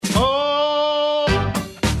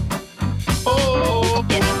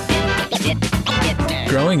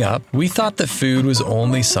Growing up, we thought that food was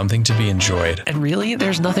only something to be enjoyed. And really,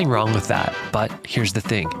 there's nothing wrong with that. But here's the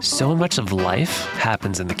thing. So much of life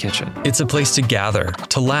happens in the kitchen. It's a place to gather,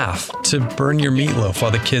 to laugh, to burn your meatloaf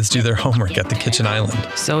while the kids do their homework at the kitchen island.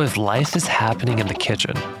 So if life is happening in the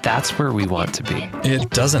kitchen, that's where we want to be. It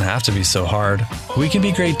doesn't have to be so hard. We can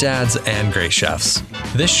be great dads and great chefs.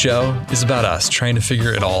 This show is about us trying to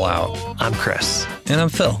figure it all out. I'm Chris. And I'm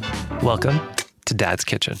Phil. Welcome to Dad's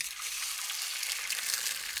Kitchen.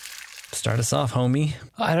 Start us off, homie.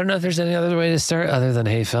 I don't know if there's any other way to start other than,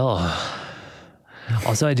 hey, Phil.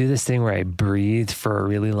 Also, I do this thing where I breathe for a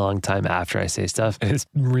really long time after I say stuff. And it's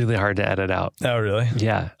really hard to edit out. Oh, really?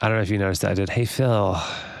 Yeah. I don't know if you noticed that. I did, hey, Phil.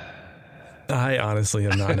 I honestly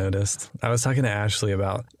have not noticed. I was talking to Ashley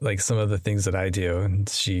about like some of the things that I do, and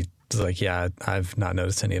she was like, yeah, I've not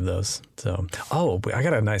noticed any of those. So, I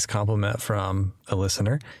got a nice compliment from a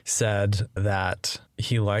listener. Said that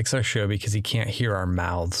he likes our show because he can't hear our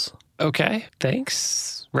mouths. Okay,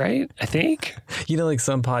 thanks. Right? I think. You know, like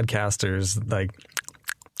some podcasters, like,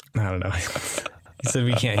 I don't know. He said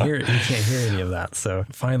we can't hear it. You can't hear any of that. So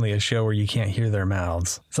finally a show where you can't hear their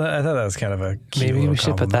mouths. So I thought that was kind of a cute Maybe we should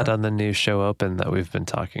compliment. put that on the new show open that we've been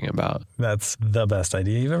talking about. That's the best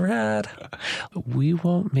idea you've ever had. We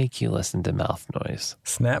won't make you listen to mouth noise.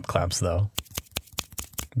 Snap claps, though.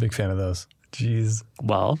 Big fan of those. Jeez.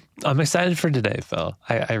 Well, I'm excited for today, Phil.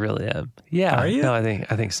 I really am. Yeah. Are you? No, I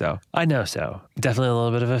think so. I know so. Definitely a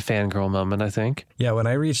little bit of a fangirl moment, I think. Yeah, when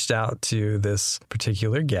I reached out to this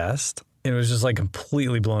particular guest, it was just like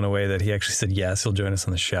completely blown away that he actually said, yes, he'll join us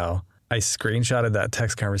on the show. I screenshotted that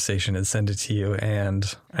text conversation and sent it to you. And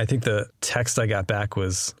I think the text I got back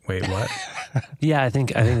was, wait, what? Yeah, I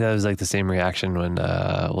think that was like the same reaction when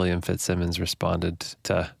William Fitzsimmons responded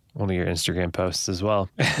to one of your Instagram posts as well.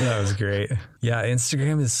 That was great. Yeah,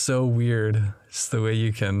 Instagram is so weird. It's the way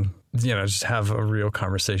you can, just have a real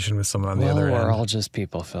conversation with someone on the other end. We're all just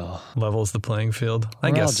people, Phil. Levels the playing field.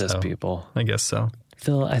 I guess all just people. I guess so.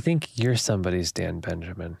 Phil, I think you're somebody's Dan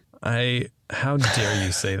Benjamin. How dare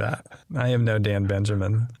you say that? I am no Dan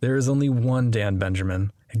Benjamin. There is only one Dan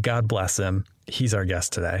Benjamin. God bless him. He's our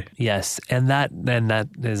guest today. Yes, and that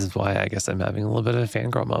is why I guess I'm having a little bit of a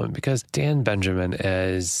fangirl moment, because Dan Benjamin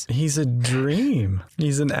he's a dream.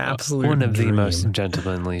 He's an absolute one of dream. the most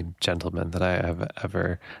gentlemanly gentlemen that I have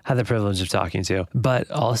ever had the privilege of talking to. But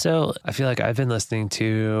also, I feel like I've been listening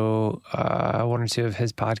to one or two of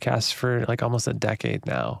his podcasts for like almost a decade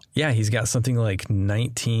now. Yeah, he's got something like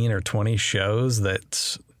 19 or 20 shows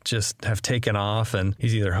that just have taken off, and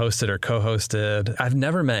he's either hosted or co-hosted. I've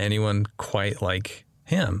never met anyone quite like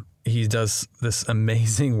him. He does this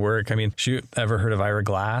amazing work. I mean, shoot, ever heard of Ira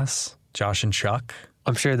Glass, Josh and Chuck?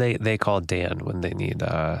 I'm sure they call Dan when they need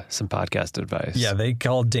some podcast advice. Yeah, they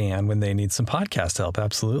call Dan when they need some podcast help.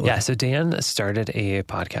 Absolutely. Yeah, so Dan started a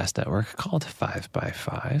podcast network called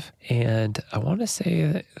 5x5. And I want to say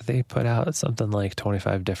that they put out something like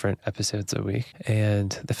 25 different episodes a week. And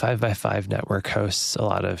the 5x5 network hosts a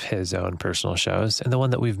lot of his own personal shows. And the one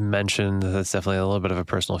that we've mentioned that's definitely a little bit of a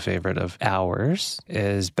personal favorite of ours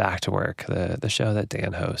is Back to Work, the show that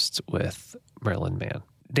Dan hosts with Marilyn Mann.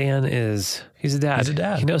 Dan he's a dad. He's a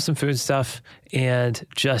dad. He knows some food stuff and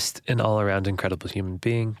just an all-around incredible human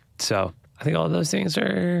being. So I think all of those things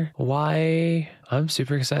are why I'm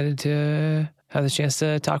super excited to have the chance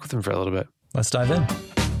to talk with him for a little bit. Let's dive in.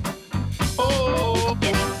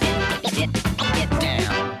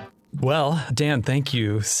 Well, Dan, thank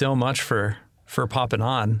you so much for popping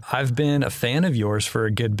on. I've been a fan of yours for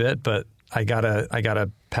a good bit, but I gotta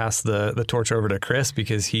pass the torch over to Chris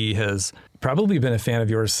because he has probably been a fan of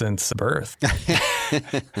yours since birth.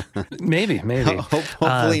 Maybe.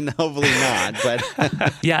 Hopefully not.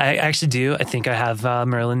 But yeah, I actually do. I think I have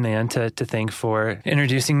Marilyn Mann to thank for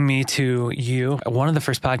introducing me to you. One of the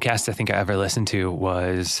first podcasts I think I ever listened to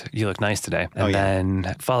was You Look Nice Today. And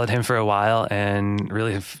then followed him for a while and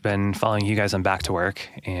really have been following you guys on Back to Work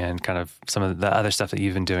and kind of some of the other stuff that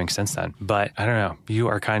you've been doing since then. But I don't know, you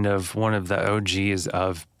are kind of one of the OGs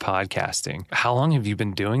of podcasting. How long have you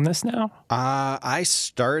been doing this now? I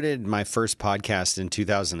started my first podcast in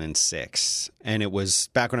 2006, and it was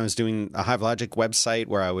back when I was doing a HiveLogic website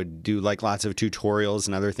where I would do like lots of tutorials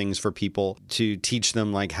and other things for people to teach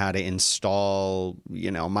them like how to install,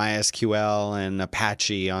 MySQL and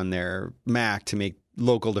Apache on their Mac to make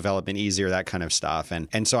local development easier, that kind of stuff.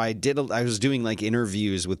 And so I was doing like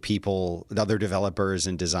interviews with people, other developers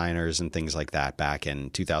and designers and things like that back in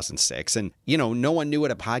 2006. And, no one knew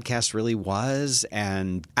what a podcast really was.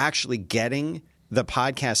 And actually getting the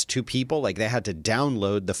podcast to people, like they had to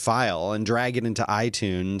download the file and drag it into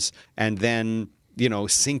iTunes and then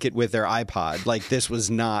sync it with their iPod. Like, this was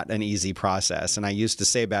not an easy process. And I used to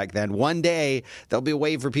say back then, one day there'll be a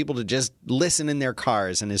way for people to just listen in their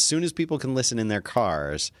cars. And as soon as people can listen in their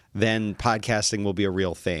cars, then podcasting will be a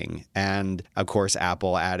real thing. And of course,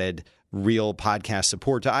 Apple added real podcast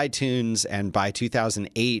support to iTunes. And by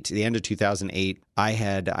 2008, the end of 2008,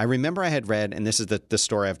 I remember I had read, and this is the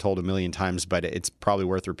story I've told a million times, but it's probably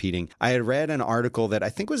worth repeating. I had read an article that I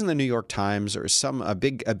think was in the New York Times or a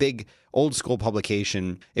big old school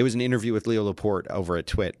publication. It was an interview with Leo Laporte over at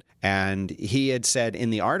Twit. And he had said in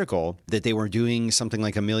the article that they were doing something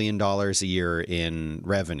like $1 million a year in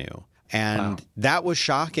revenue. And that was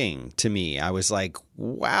shocking to me. I was like,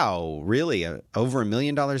 wow, really? Over $1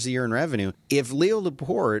 million a year in revenue? If Leo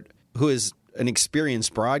Laporte, who is an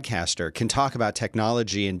experienced broadcaster, can talk about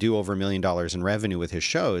technology and do over $1 million in revenue with his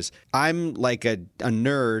shows, I'm like a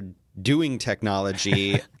nerd doing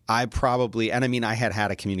technology. I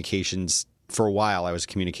had a communications for a while. I was a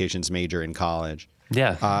communications major in college.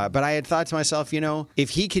 Yeah. But I had thought to myself, if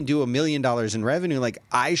he can do $1 million in revenue, like,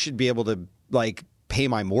 I should be able to, like, pay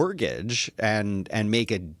my mortgage and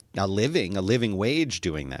make a living wage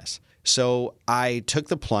doing this. So I took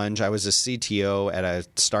the plunge. I was a CTO at a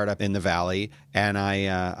startup in the Valley, and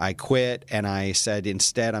I quit, and I said,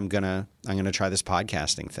 instead, I'm gonna try this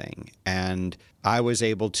podcasting thing. And I was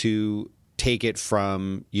able to take it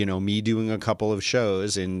from, me doing a couple of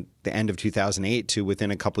shows in the end of 2008 to within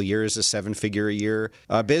a couple of years, a 7-figure a year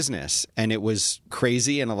business. And it was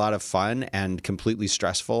crazy and a lot of fun and completely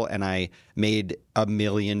stressful. And I made a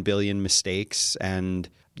billion mistakes. And,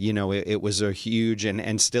 it was a huge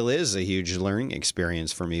and still is a huge learning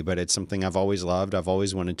experience for me. But it's something I've always loved. I've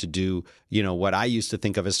always wanted to do, what I used to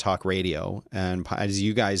think of as talk radio. And as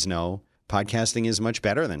you guys know, podcasting is much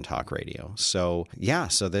better than talk radio. So yeah,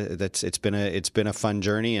 it's been a fun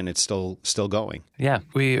journey, and it's still going. Yeah,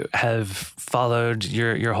 we have followed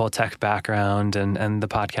your whole tech background and the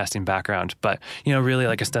podcasting background, but really,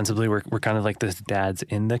 like, ostensibly we're kind of like this dads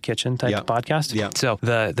in the kitchen type of podcast. Yeah. So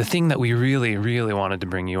the thing that we really, really wanted to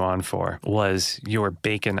bring you on for was your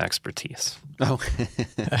bacon expertise. Oh,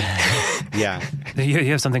 yeah. You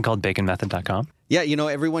have something called baconmethod.com. Yeah,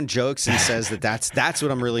 everyone jokes and says that's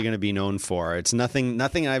what I'm really going to be known for. It's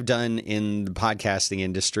nothing I've done in the podcasting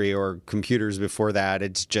industry or computers before that.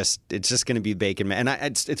 It's just going to be bacon. And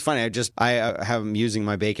it's funny. I'm using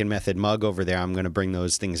my Bacon Method mug over there. I'm going to bring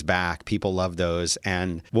those things back. People love those.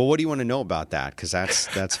 And well, what do you want to know about that? Because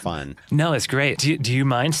that's fun. No, it's great. Do you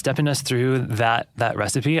mind stepping us through that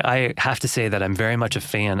recipe? I have to say that I'm very much a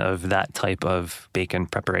fan of that type of bacon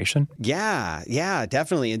preparation. Yeah,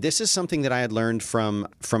 definitely. And this is something that I had learned from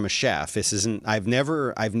a chef. I've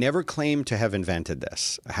never claimed to have invented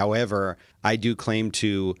this. However, I do claim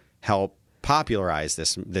to help popularize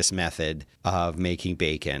this method of making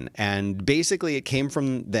bacon. And basically it came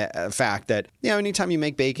from the fact that, anytime you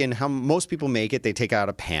make bacon, how most people make it, they take out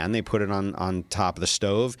a pan, they put it on top of the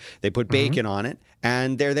stove, they put bacon on it,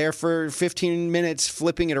 and they're there for 15 minutes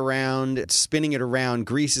flipping it around, spinning it around,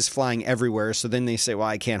 grease is flying everywhere. So then they say, well,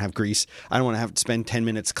 I can't have grease. I don't want to have to spend 10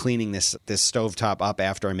 minutes cleaning this stovetop up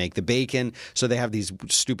after I make the bacon. So they have these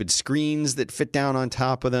stupid screens that fit down on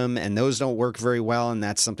top of them, and those don't work very well, and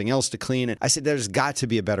that's something else to clean. And I said, there's got to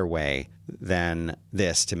be a better way than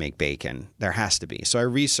this to make bacon. There has to be. So I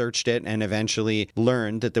researched it and eventually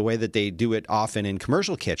learned that the way that they do it often in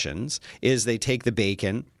commercial kitchens is they take the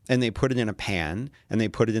bacon and they put it in a pan and they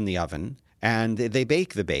put it in the oven and they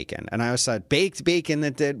bake the bacon. And I always thought, baked bacon,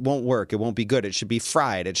 that won't work. It won't be good. It should be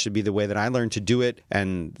fried. It should be the way that I learned to do it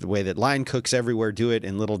and the way that line cooks everywhere do it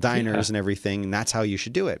in little diners and everything. And that's how you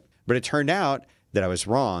should do it. But it turned out that I was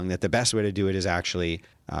wrong, that the best way to do it is actually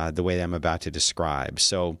the way that I'm about to describe.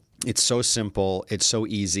 So it's so simple. It's so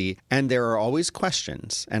easy. And there are always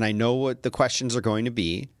questions. And I know what the questions are going to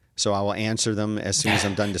be. So I will answer them as soon as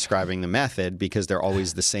I'm done describing the method, because they're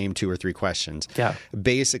always the same 2 or 3 questions. Yeah.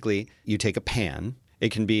 Basically, you take a pan.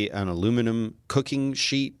 It can be an aluminum cooking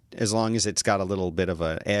sheet as long as it's got a little bit of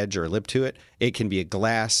an edge or a lip to it. It can be a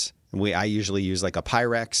glass. I usually use like a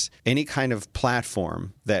Pyrex. Any kind of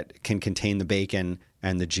platform that can contain the bacon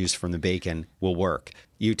and the juice from the bacon will work.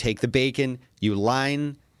 You take the bacon, you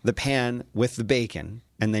line the pan with the bacon,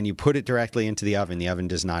 and then you put it directly into the oven. The oven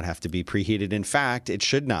does not have to be preheated. In fact, it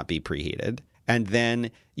should not be preheated. And then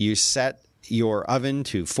you set your oven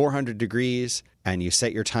to 400 degrees and you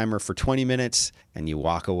set your timer for 20 minutes and you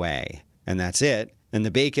walk away. And that's it. And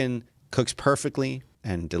the bacon cooks perfectly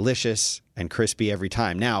and delicious and crispy every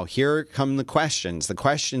time. Now, here come the questions. The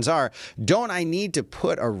questions are, don't I need to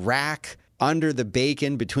put a rack under the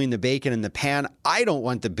bacon, between the bacon and the pan. I don't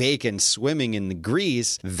want the bacon swimming in the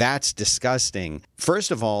grease. That's disgusting.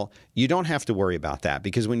 First of all, you don't have to worry about that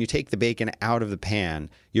because when you take the bacon out of the pan,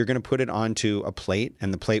 you're going to put it onto a plate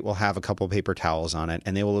and the plate will have a couple paper towels on it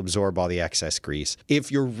and they will absorb all the excess grease.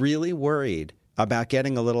 If you're really worried about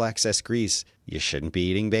getting a little excess grease, you shouldn't be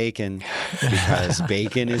eating bacon because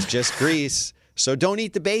bacon is just grease. So don't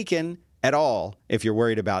eat the bacon at all if you're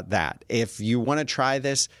worried about that. If you want to try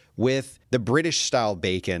this with the British style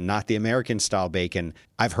bacon, not the American style bacon,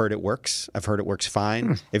 I've heard it works. I've heard it works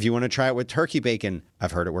fine. If you want to try it with turkey bacon,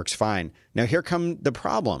 I've heard it works fine. Now here come the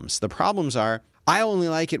problems. The problems are, I only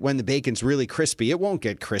like it when the bacon's really crispy. It won't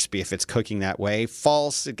get crispy if it's cooking that way.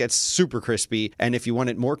 False, it gets super crispy. And if you want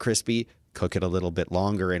it more crispy, cook it a little bit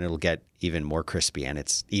longer and it'll get even more crispy and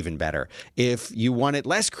it's even better. If you want it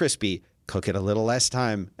less crispy, cook it a little less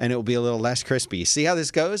time and it will be a little less crispy. See how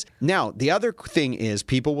this goes? Now, the other thing is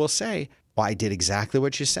people will say, well, I did exactly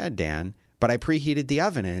what you said, Dan, but I preheated the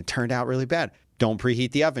oven and it turned out really bad. Don't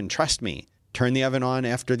preheat the oven. Trust me. Turn the oven on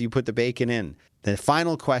after you put the bacon in. The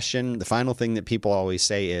final question, the final thing that people always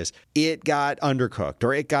say is, it got undercooked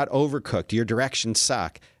or it got overcooked. Your directions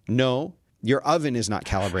suck. No, your oven is not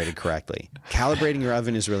calibrated correctly. Calibrating your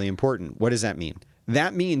oven is really important. What does that mean?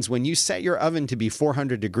 That means when you set your oven to be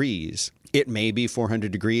 400 degrees, it may be 400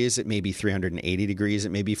 degrees, it may be 380 degrees,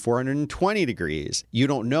 it may be 420 degrees. You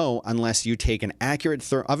don't know unless you take an accurate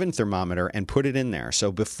oven thermometer and put it in there. So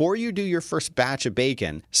before you do your first batch of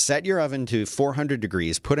bacon, set your oven to 400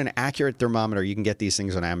 degrees, put an accurate thermometer. You can get these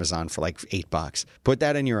things on Amazon for like $8. Put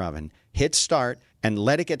that in your oven, hit start, and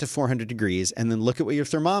let it get to 400 degrees, and then look at what your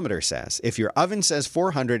thermometer says. If your oven says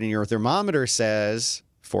 400 and your thermometer says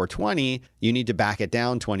 420, you need to back it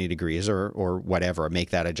down 20 degrees or whatever,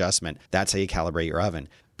 make that adjustment. That's how you calibrate your oven.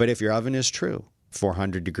 But if your oven is true,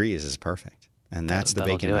 400 degrees is perfect. And that's the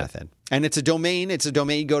bacon method. And it's a domain.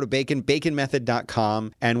 You go to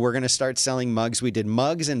baconmethod.com, and we're going to start selling mugs. We did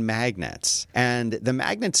mugs and magnets. And the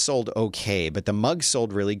magnets sold okay, but the mugs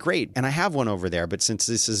sold really great. And I have one over there, but since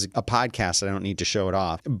this is a podcast, I don't need to show it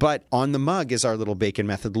off. But on the mug is our little Bacon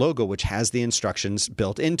Method logo, which has the instructions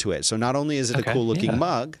built into it. So not only is it a cool looking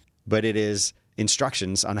mug, but it is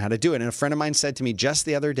instructions on how to do it. And a friend of mine said to me just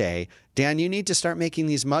the other day, Dan, you need to start making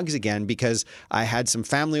these mugs again because I had some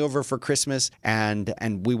family over for Christmas and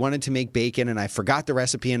we wanted to make bacon and I forgot the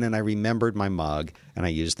recipe and then I remembered my mug and I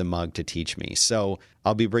used the mug to teach me. So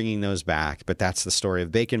I'll be bringing those back. But that's the story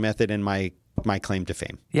of Bacon Method and my claim to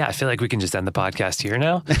fame. Yeah, I feel like we can just end the podcast here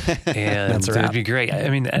now. And it would be great. I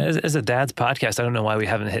mean, as a dad's podcast, I don't know why we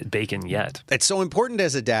haven't hit bacon yet. It's so important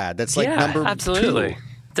as a dad. That's like number absolutely. 2.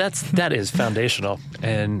 That is foundational,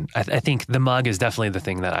 and I think the mug is definitely the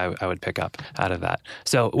thing that I would pick up out of that.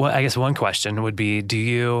 So, I guess one question would be: Do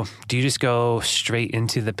you just go straight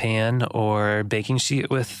into the pan or baking sheet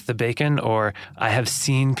with the bacon, or I have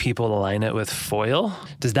seen people line it with foil?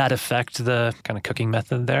 Does that affect the kind of cooking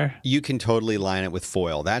method there? You can totally line it with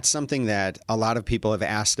foil. That's something that a lot of people have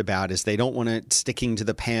asked about. Is they don't want it sticking to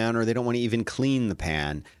the pan, or they don't want to even clean the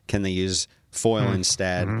pan. Can they use foil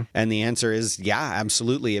instead? And the answer is yeah,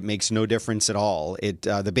 absolutely. It makes no difference at all.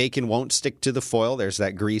 The bacon won't stick to the foil. There's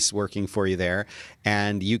that grease working for you there.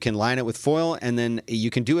 And you can line it with foil and then you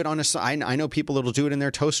can do it on I know people that'll do it in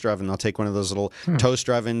their toaster oven. They'll take one of those little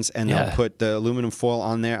toaster ovens and they'll put the aluminum foil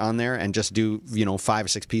on there and just do, 5 or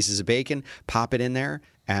 6 pieces of bacon, pop it in there.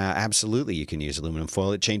 Absolutely, you can use aluminum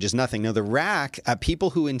foil. It changes nothing. Now, the rack, people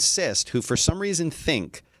who for some reason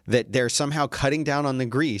think that they're somehow cutting down on the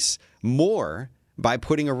grease more by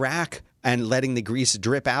putting a rack and letting the grease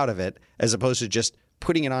drip out of it as opposed to just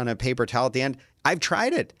putting it on a paper towel at the end. I've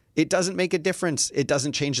tried it. It doesn't make a difference. It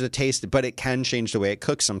doesn't change the taste, but it can change the way it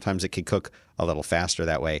cooks. Sometimes it can cook a little faster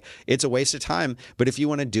that way. It's a waste of time, but if you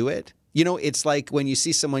want to do it, it's like when you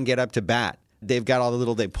see someone get up to bat. They've got all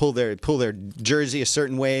the they pull their jersey a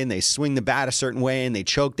certain way and they swing the bat a certain way and they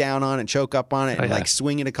choke down on it, choke up on it and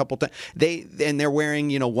swing it a couple times. They're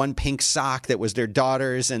wearing, one pink sock that was their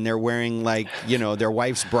daughter's and they're wearing their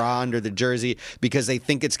wife's bra under the jersey because they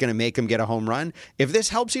think it's going to make them get a home run. If this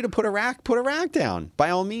helps you to put a rack down.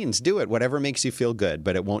 By all means, do it. Whatever makes you feel good,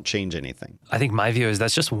 but it won't change anything. I think my view is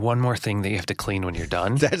that's just one more thing that you have to clean when you're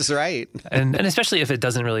done. That's right. and especially if it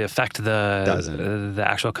doesn't really affect the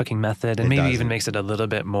actual cooking method and maybe even makes it a little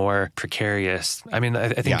bit more precarious. I mean, I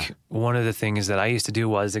think one of the things that I used to do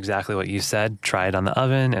was exactly what you said, try it on the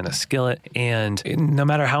oven and a skillet. And no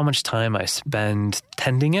matter how much time I spend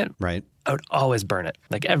tending it, right, I would always burn it,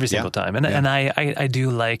 like every single time. And I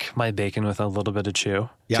do like my bacon with a little bit of chew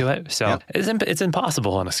to it. So it's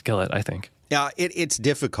impossible on a skillet, I think. Yeah, it's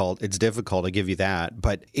difficult. It's difficult, I give you that.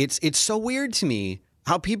 But it's so weird to me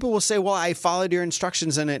how people will say, well, I followed your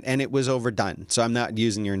instructions in it and it was overdone, so I'm not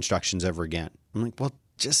using your instructions ever again. I'm like, well,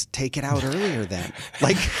 just take it out earlier then.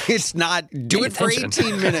 Like, it's not, do it for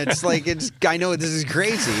 18 minutes. Like, I know this is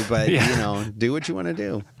crazy, but, do what you want to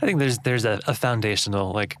do. I think there's a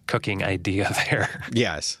foundational, like, cooking idea there.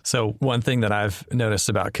 Yes. So one thing that I've noticed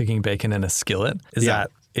about cooking bacon in a skillet is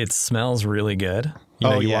that it smells really good.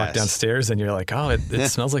 You walk downstairs and you're like, oh, it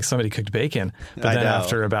smells like somebody cooked bacon. But then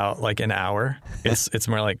after about like an hour, it's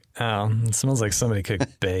more like, oh, it smells like somebody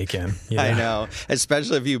cooked bacon. I know,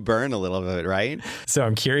 especially if you burn a little bit, right? So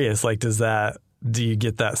I'm curious, like, do you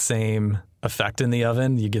get that same effect in the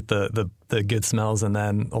oven? You get the good smells and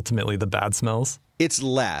then ultimately the bad smells? It's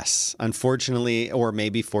less, unfortunately, or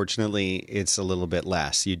maybe fortunately, it's a little bit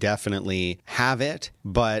less. You definitely have it,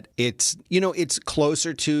 but it's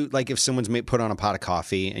closer to like if someone's put on a pot of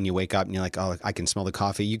coffee and you wake up and you're like, oh, I can smell the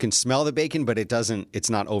coffee. You can smell the bacon, but it's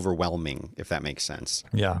not overwhelming, if that makes sense.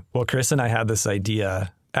 Yeah. Well, Chris and I had this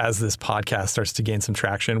idea. As this podcast starts to gain some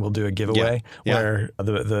traction, we'll do a giveaway where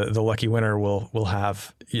the lucky winner will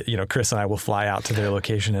have, Chris and I will fly out to their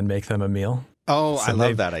location and make them a meal. Oh, so I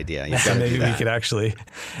love that idea. So maybe we could actually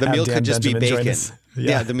the meal Dan could just Benjamin be bacon.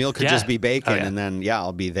 Yeah, the meal could just be bacon, and then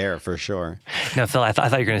I'll be there for sure. No, Phil, I thought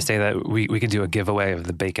you were going to say that we could do a giveaway of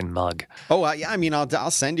the bacon mug. Oh, yeah. I mean,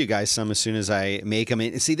 I'll send you guys some as soon as I make them.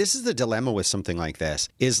 And see, this is the dilemma with something like this.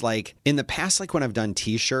 Is like in the past, like when I've done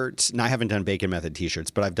T-shirts, and I haven't done Bacon Method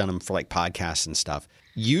T-shirts, but I've done them for like podcasts and stuff.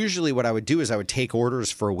 Usually, what I would do is I would take orders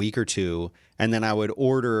for a week or two, and then I would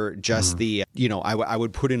order just I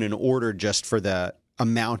would put in an order just for the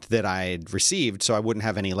amount that I'd received, so I wouldn't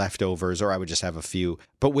have any leftovers, or I would just have a few.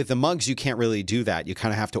 But with the mugs, you can't really do that. You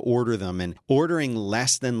kind of have to order them, and ordering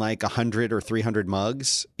less than like 100 or 300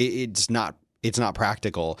 mugs, it's not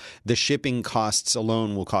practical. The shipping costs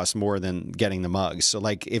alone will cost more than getting the mugs. So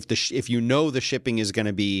like if the shipping is going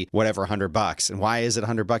to be whatever $100, and why is it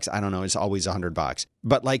 $100? I don't know. It's always $100.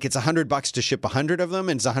 But like it's $100 to ship 100 of them,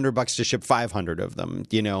 and it's $100 to ship 500 of them.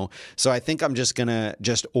 So I think I'm just gonna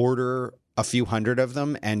order a few hundred of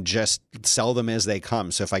them and just sell them as they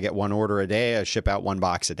come. So if I get one order a day, I ship out one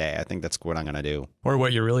box a day. I think that's what I'm going to do. Or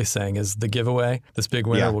what you're really saying is the giveaway, this big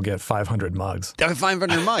winner will get 500 mugs.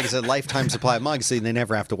 500 mugs, a lifetime supply of mugs, so they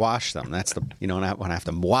never have to wash them. That's when I have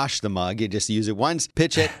to wash the mug, you just use it once,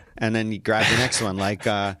 pitch it, and then you grab the next one. Like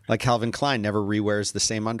Calvin Klein never rewears the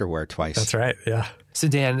same underwear twice. That's right, yeah. So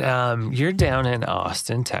Dan, you're down in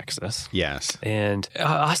Austin, Texas. Yes. And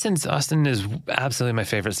Austin is absolutely my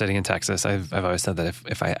favorite city in Texas. I've always said that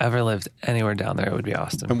if I ever lived anywhere down there, it would be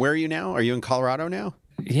Austin. And where are you now? Are you in Colorado now?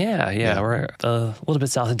 Yeah. We're a little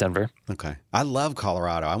bit south of Denver. Okay. I love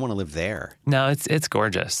Colorado. I want to live there. No, it's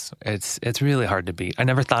gorgeous. It's really hard to beat. I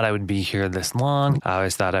never thought I would be here this long. I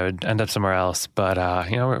always thought I would end up somewhere else, but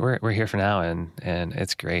we're here for now, and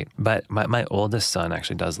it's great. But my oldest son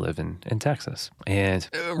actually does live in Texas, and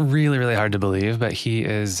really, really hard to believe, but he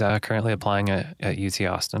is currently applying at UT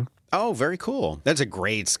Austin. Oh, very cool. That's a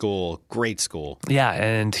great school. Great school. Yeah,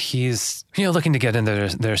 and he's looking to get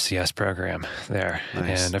into their CS program there.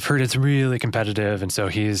 Nice. And I've heard it's really competitive, and so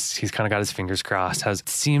he's kind of got his fingers crossed.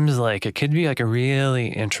 Seems like it could be like a really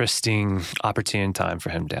interesting, opportune time for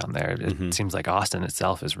him down there. It seems like Austin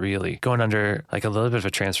itself is really going under like a little bit of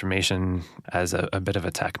a transformation as a bit of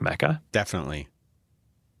a tech mecca. Definitely.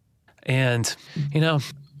 And,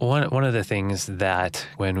 one of the things that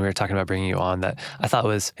when we were talking about bringing you on that I thought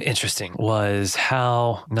was interesting was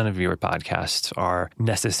how none of your podcasts are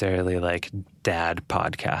necessarily like dad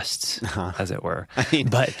podcasts, as it were. I mean,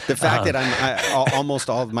 but the fact that almost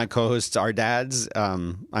all of my co-hosts are dads.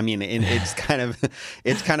 It's kind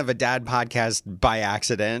of a dad podcast by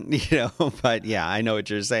accident, But yeah, I know what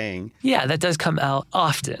you're saying. Yeah, that does come out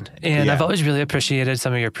often, and I've always really appreciated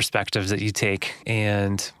some of your perspectives that you take.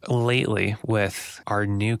 And lately, with our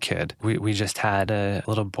new kid, we just had a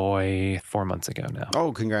little boy 4 months ago now.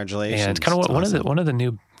 Oh, congratulations! And kind of one of the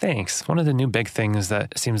new. Thanks. One of the new big things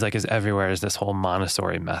that seems like is everywhere is this whole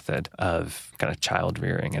Montessori method of kind of child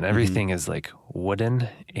rearing, and everything is like wooden,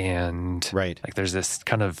 and like there's this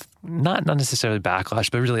kind of not necessarily backlash,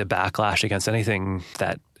 but really a backlash against anything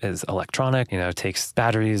that is electronic, takes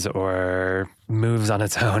batteries or moves on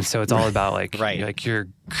its own. So it's all about like your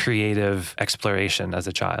creative exploration as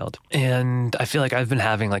a child. And I feel like I've been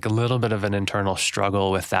having like a little bit of an internal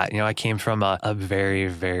struggle with that. I came from a very,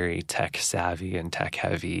 very tech savvy and tech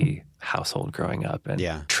heavy household growing up,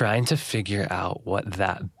 and trying to figure out what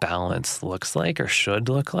that balance looks like or should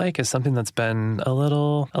look like is something that's been a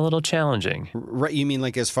little challenging. Right. You mean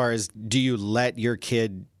like as far as do you let your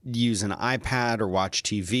kid use an iPad or watch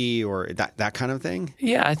TV or that kind of thing?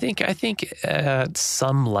 Yeah, I think at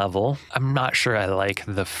some level, I'm not sure I like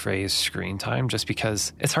the phrase screen time just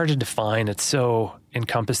because it's hard to define. It's so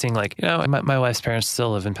encompassing. Like, my wife's parents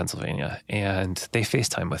still live in Pennsylvania and they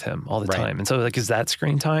FaceTime with him all the time. And so like, is that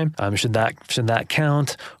screen time? Should that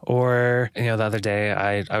count? Or, the other day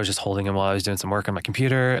I was just holding him while I was doing some work on my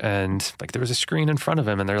computer and like there was a screen in front of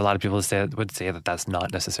him and there are a lot of people that would say that that's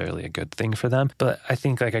not necessarily a good thing for them. But I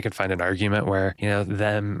think like I could find an argument where,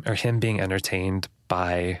 them or him being entertained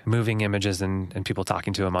by moving images and people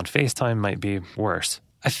talking to him on FaceTime might be worse.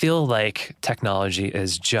 I feel like technology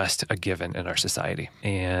is just a given in our society,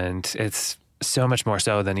 and it's so much more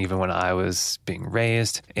so than even when I was being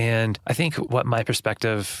raised. And I think what my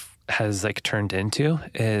perspective has like turned into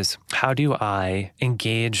is, how do I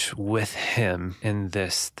engage with him in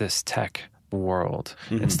this tech world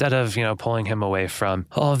instead of pulling him away from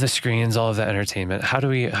all of the screens, all of the entertainment? How do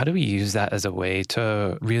we use that as a way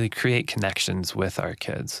to really create connections with our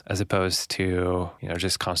kids as opposed to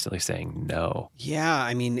just constantly saying no? Yeah,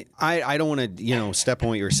 I mean, I don't want to step on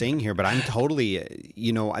what you're saying here, but I'm totally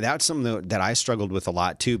that's something that I struggled with a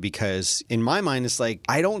lot too, because in my mind it's like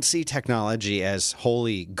I don't see technology as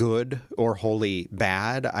wholly good or wholly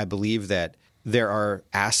bad. I believe that there are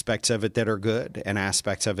aspects of it that are good and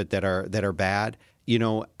aspects of it that are bad.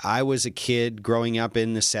 I was a kid growing up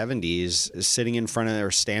in the 70s, sitting in front of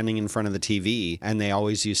or standing in front of the TV, and they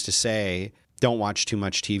always used to say, don't watch too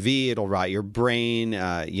much TV, it'll rot your brain.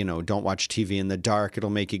 Don't watch TV in the dark,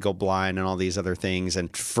 it'll make you go blind, and all these other things.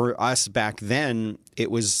 And for us back then,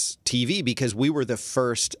 it was TV because we were the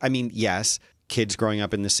first. I mean, yes, kids growing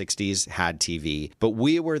up in the 60s had TV, but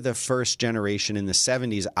we were the first generation in the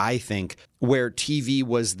 70s, I think, where TV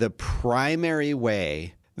was the primary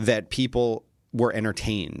way that people were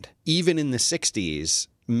entertained. Even in the 60s,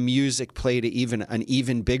 music played an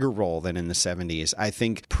even bigger role than in the 70s. I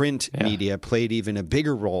think print media played even a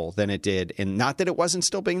bigger role than it did. And not that it wasn't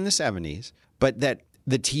still big in the 70s, but that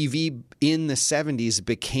the TV in the 70s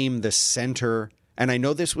became the center. And I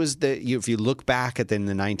know this was if you look back at in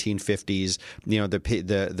the 1950s,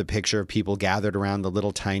 the picture of people gathered around the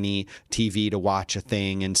little tiny TV to watch a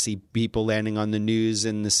thing and see people landing on the news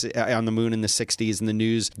on the moon in the 60s, and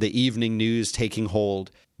the evening news taking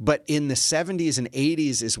hold. But in the 70s and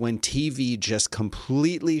 80s is when TV just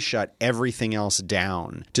completely shut everything else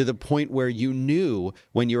down, to the point where you knew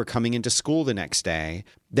when you were coming into school the next day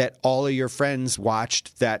that all of your friends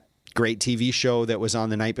watched that great TV show that was on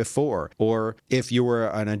the night before. Or if you were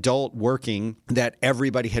an adult working, that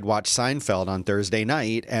everybody had watched Seinfeld on Thursday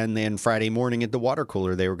night, and then Friday morning at the water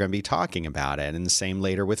cooler, they were going to be talking about it. And the same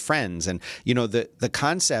later with Friends. And, the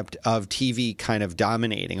concept of TV kind of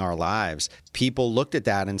dominating our lives, people looked at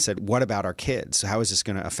that and said, what about our kids? How is this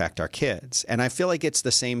going to affect our kids? And I feel like it's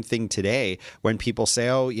the same thing today when people say,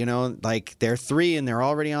 like they're 3 and they're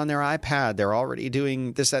already on their iPad. They're already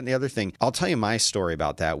doing this, that, and the other thing. I'll tell you my story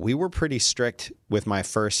about that. We were pretty strict with my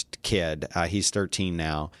first kid. He's 13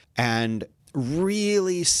 now, and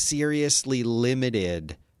really seriously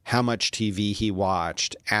limited how much TV he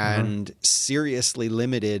watched and seriously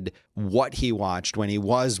limited what he watched when he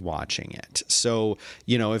was watching it. So,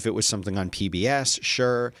 if it was something on PBS,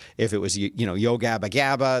 sure. If it was, Yo Gabba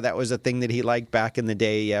Gabba, that was a thing that he liked back in the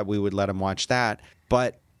day, yeah, we would let him watch that.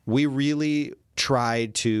 But we really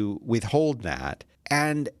tried to withhold that.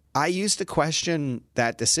 And I used to question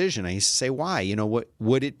that decision. I used to say, why? What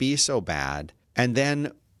would it be so bad? And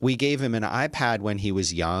then we gave him an iPad when he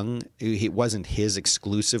was young. It wasn't his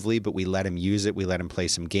exclusively, but we let him use it. We let him play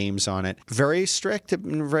some games on it. Very strict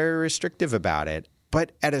and very restrictive about it.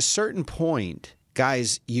 But at a certain point,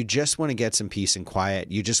 guys, you just want to get some peace and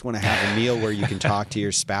quiet. You just want to have a meal where you can talk to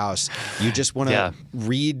your spouse. You just want to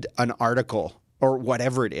read an article or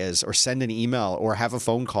whatever it is, or send an email or have a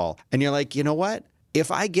phone call. And you're like, you know what? If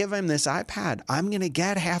I give him this iPad, I'm going to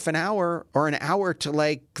get half an hour or an hour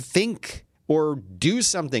to think or do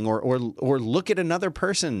something or look at another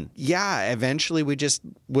person. Yeah, eventually we just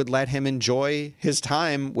would let him enjoy his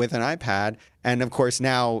time with an iPad. And of course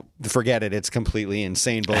now, forget it. It's completely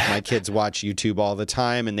insane. Both my kids watch YouTube all the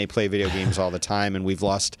time and they play video games all the time. And we've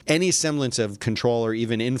lost any semblance of control or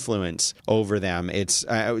even influence over them. It's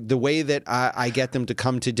the way that I get them to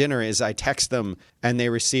come to dinner is I text them and they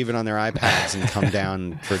receive it on their iPads and come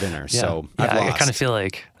down for dinner. Yeah. So yeah, I've lost. I kind of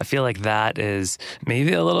feel like that is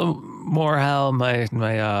maybe a little more how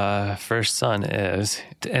my first son is.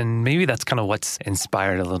 And maybe that's kind of what's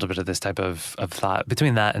inspired a little bit of this type of thought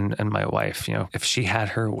between that and my wife. if she had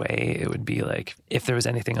her way, it would be like, if there was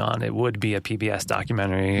anything on, it would be a PBS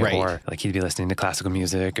documentary, right. or like he'd be listening to classical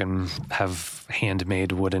music and have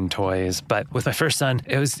handmade wooden toys. But with my first son,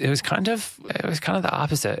 it was kind of the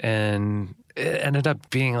opposite, and it ended up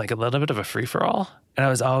being like a little bit of a free-for-all. And I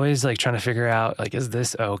was always like trying to figure out, like, is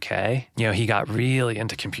this okay? He got really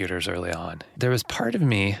into computers early on. There was part of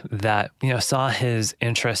me that, saw his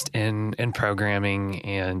interest in programming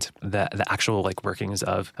and the actual like workings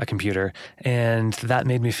of a computer. And that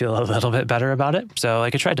made me feel a little bit better about it. So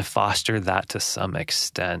like I tried to foster that to some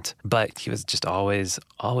extent, but he was just always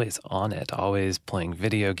on it, always playing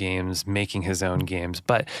video games, making his own games.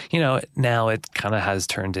 But, now it kind of has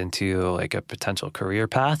turned into like a potential career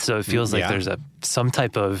path. So it feels like there's some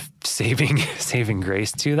type of saving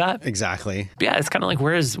grace to that. Exactly. But yeah, it's kind of like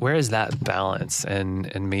where is that balance,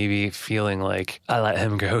 and maybe feeling like I let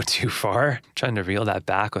him go too far, trying to reel that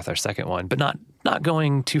back with our second one, but not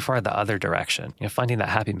going too far the other direction. Finding that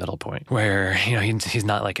happy middle point where he's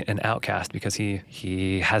not like an outcast because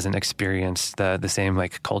he hasn't experienced the same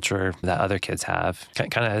like culture that other kids have.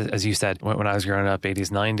 Kind of as you said, when I was growing up, 80s,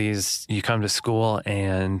 90s, you come to school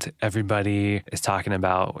and everybody is talking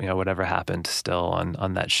about whatever happened still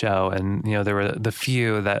on that show, and there were the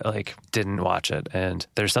few that like didn't watch it, and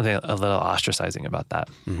there's something a little ostracizing about that.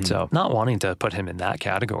 Mm-hmm. So not wanting to put him in that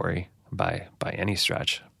category by any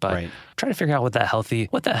stretch, but try to figure out what that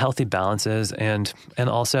healthy balance is, and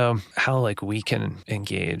also how like we can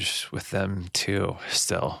engage with them too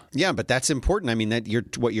still. Yeah, but that's important. I mean,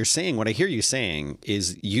 what I hear you saying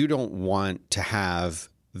is you don't want to have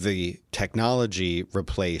the technology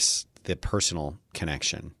replace the personal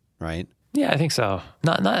connection, right? Yeah, I think so.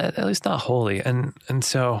 Not at least not wholly. And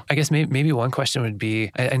so I guess maybe one question would be,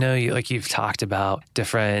 I know you've talked about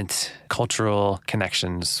different cultural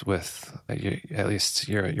connections with at least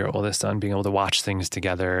your oldest son being able to watch things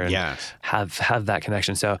together and have that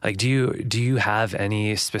connection. So like, do you have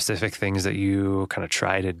any specific things that you kind of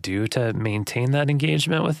try to do to maintain that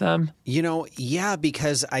engagement with them? Yeah,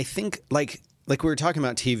 because I think like we were talking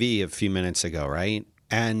about TV a few minutes ago, right?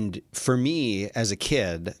 And for me, as a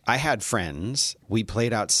kid, I had friends. We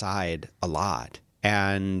played outside a lot.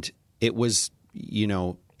 And it was,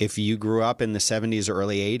 if you grew up in the 70s or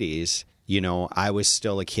early 80s, I was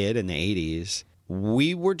still a kid in the 80s.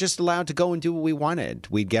 We were just allowed to go and do what we wanted.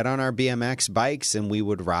 We'd get on our BMX bikes and we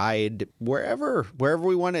would ride wherever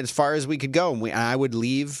we wanted, as far as we could go. And I would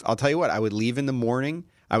leave. I'll tell you what, I would leave in the morning.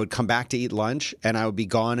 I would come back to eat lunch, and I would be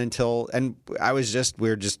gone and we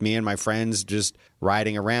were just me and my friends just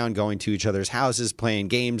riding around, going to each other's houses, playing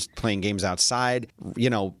games outside,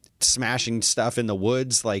 smashing stuff in the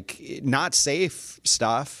woods, like not safe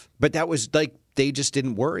stuff. But that was like, they just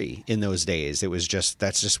didn't worry in those days. It was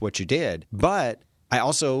that's just what you did. But I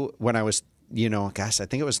also, when I was, I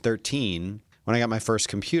think it was 13 when I got my first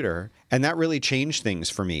computer, and that really changed things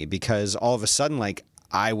for me, because all of a sudden, like,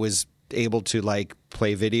 I was able to like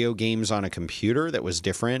play video games on a computer that was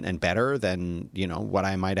different and better than, what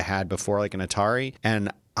I might have had before, like an Atari.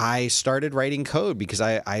 And I started writing code because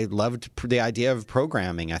I loved the idea of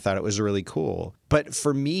programming. I thought it was really cool. But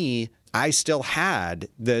for me, I still had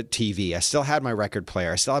the TV. I still had my record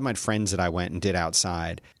player. I still had my friends that I went and did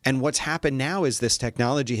outside. And what's happened now is this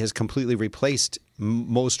technology has completely replaced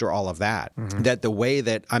most or all of that. Mm-hmm. That the way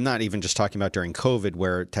that, I'm not even just talking about during COVID,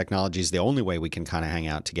 where technology is the only way we can kind of hang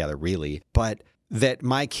out together, really, but that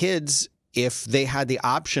my kids, if they had the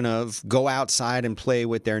option of go outside and play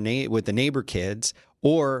with with the neighbor kids,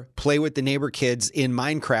 or play with the neighbor kids in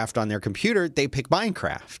Minecraft on their computer, they pick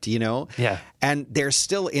Minecraft, Yeah. And they're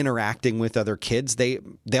still interacting with other kids.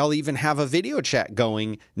 They'll even have a video chat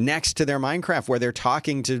going next to their Minecraft where they're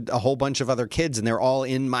talking to a whole bunch of other kids and they're all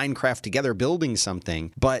in Minecraft together building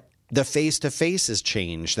something. But the face-to-face has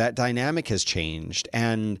changed. That dynamic has changed.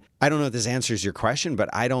 And I don't know if this answers your question, but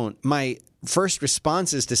my first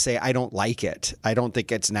response is to say I don't like it. I don't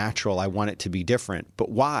think it's natural. I want it to be different. But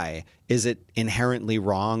why? Is it inherently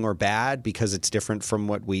wrong or bad because it's different from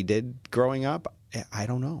what we did growing up? I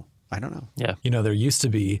don't know. Yeah. There used to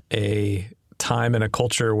be a time in a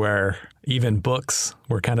culture where even books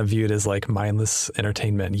were kind of viewed as like mindless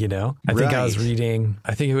entertainment, I think I was reading,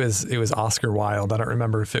 it was Oscar Wilde. I don't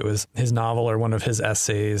remember if it was his novel or one of his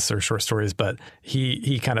essays or short stories, but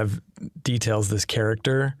he kind of details this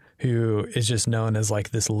character who is just known as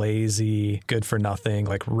like this lazy, good for nothing,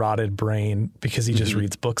 like rotted brain because he just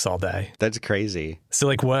reads books all day. That's crazy. So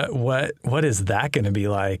like what is that going to be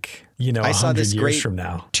like, 100 years from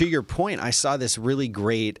now? To your point, I saw this really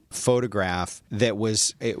great photograph that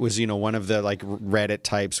was one one of the like Reddit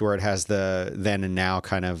types where it has the then and now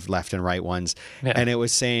kind of left and right ones. Yeah. And it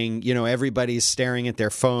was saying, everybody's staring at their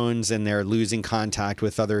phones and they're losing contact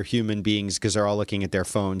with other human beings because they're all looking at their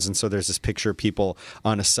phones. And so there's this picture of people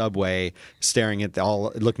on a subway staring at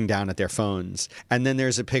looking down at their phones. And then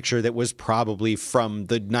there's a picture that was probably from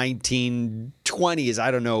the 1920s.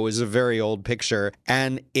 I don't know. It was a very old picture.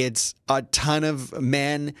 And it's a ton of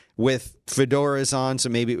men with fedoras on, so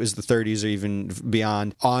maybe it was the 30s or even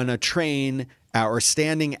beyond, on a train or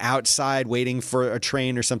standing outside waiting for a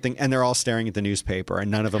train or something, and they're all staring at the newspaper, and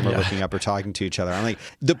none of them are looking up or talking to each other. I'm like,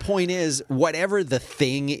 the point is, whatever the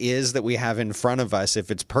thing is that we have in front of us, if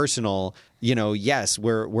it's personal, yes,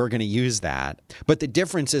 we're going to use that. But the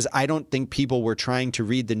difference is, I don't think people were trying to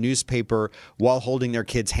read the newspaper while holding their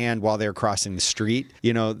kid's hand while they're crossing the street.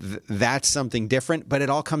 That's something different, but it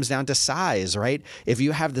all comes down to size, right? If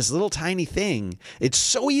you have this little tiny thing, it's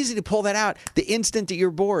so easy to pull that out the instant that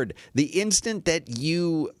you're bored, the instant that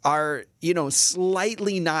you are,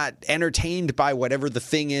 slightly not entertained by whatever the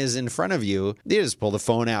thing is in front of you. You just pull the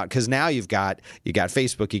phone out, because now you've got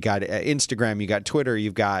Facebook, you got Instagram, you got Twitter,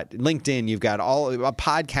 you've got LinkedIn, you've got a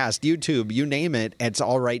podcast, YouTube, you name it. It's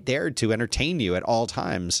all right there to entertain you at all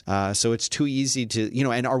times. So it's too easy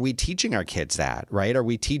to, and are we teaching our kids that, right? Are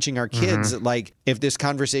we teaching our kids, like, if this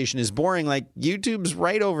conversation is boring, like, YouTube's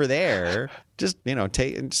right over there. Just,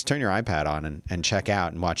 just turn your iPad on and check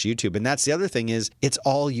out and watch YouTube. And that's the other thing is, it's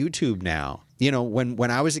all YouTube now.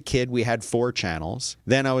 When I was a kid, we had 4 channels.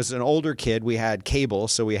 Then I was an older kid, we had cable.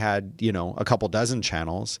 So we had, a couple dozen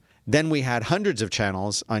channels. Then we had hundreds of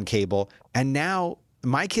channels on cable. And now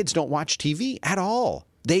my kids don't watch TV at all.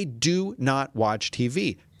 They do not watch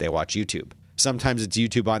TV. They watch YouTube. Sometimes it's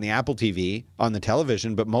YouTube on the Apple TV, on the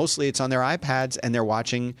television, but mostly it's on their iPads, and they're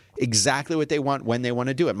watching exactly what they want when they want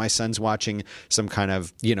to do it. My son's watching some kind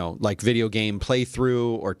of, like video game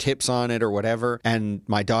playthrough or tips on it or whatever. And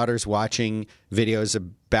my daughter's watching videos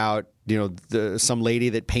about, some lady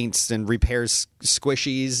that paints and repairs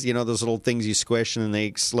squishies, those little things you squish and then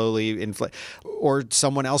they slowly inflate. Or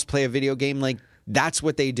someone else play a video game. Like, that's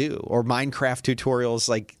what they do. Or Minecraft tutorials.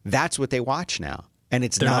 Like, that's what they watch now. And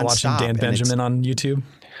it's They're not watching Dan Benjamin on YouTube?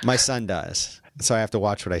 My son does. So I have to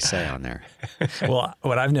watch what I say on there. Well,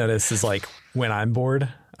 what I've noticed is, like, when I'm bored,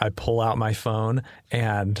 I pull out my phone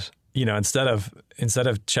and, instead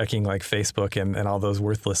of checking like Facebook and all those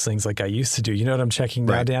worthless things like I used to do, you know what I'm checking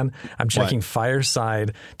now, Dan? I'm checking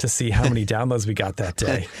Fireside to see how many downloads we got that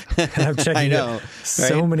day. And I'm checking it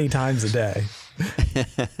so many times a day.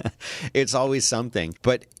 It's always something.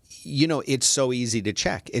 But it's so easy to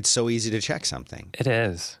check. It's so easy to check something. It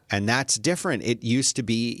is. And that's different. It used to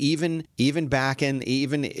be, even back in,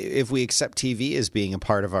 even if we accept TV as being a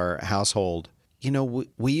part of our household,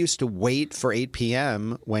 we used to wait for 8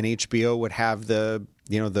 p.m. when HBO would have the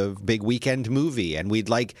big weekend movie, and we'd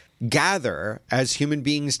gather as human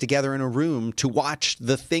beings together in a room to watch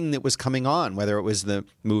the thing that was coming on, whether it was the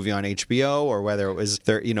movie on HBO or whether it was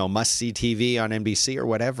their, must-see TV on NBC or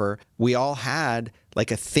whatever. We all had like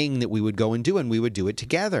a thing that we would go and do, and we would do it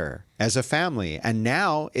together as a family. And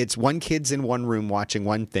now it's one kid's in one room watching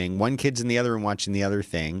one thing, one kid's in the other room watching the other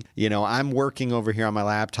thing. I'm working over here on my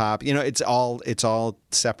laptop. It's all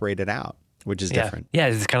separated out, which is different. Yeah,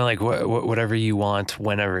 it's kind of like whatever you want,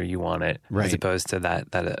 whenever you want it, right, as opposed to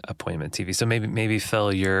that appointment TV. So maybe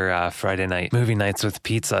Phil, your Friday night movie nights with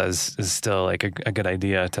pizza is still like a good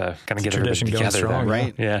idea to kind of get everybody together. Strong,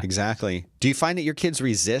 right? Yeah, exactly. Do you find that your kids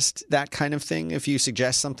resist that kind of thing if you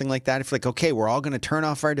suggest something like that? If okay, we're all going to turn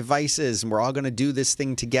off our devices and we're all going to do this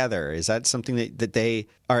thing together. Is that something that they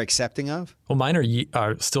are accepting of? Well, mine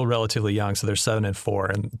are still relatively young, so they're 7 and 4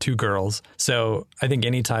 and 2 girls. So I think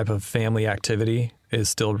any type of family activity is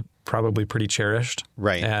still probably pretty cherished.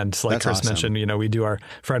 Right. And like That's Chris awesome. mentioned, we do our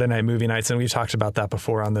Friday night movie nights, and we've talked about that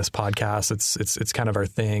before on this podcast. It's kind of our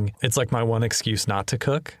thing. It's like my one excuse not to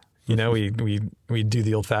cook. We do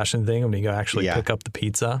the old fashioned thing when we go actually pick up the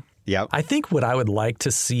pizza. Yep. I think what I would like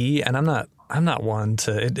to see, and I'm not one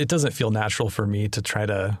to, it doesn't feel natural for me to try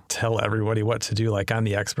to tell everybody what to do like I'm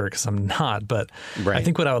the expert, because I'm not. But right. I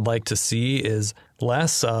think what I would like to see is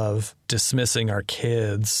less of dismissing our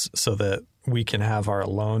kids so that we can have our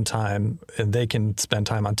alone time and they can spend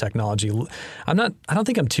time on technology. I don't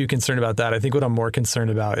think I'm too concerned about that. I think what I'm more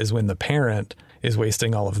concerned about is when the parent is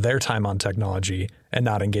wasting all of their time on technology and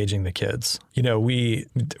not engaging the kids. We've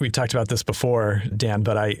talked about this before, Dan,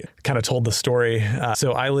 but I kind of told the story.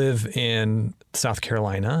 So I live in South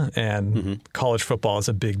Carolina, and college football is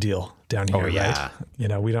a big deal down here, right?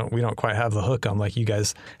 We don't quite have the hook on like you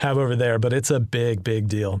guys have over there, but it's a big, big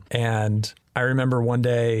deal. And I remember one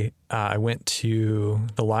day I went to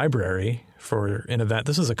the library for an event.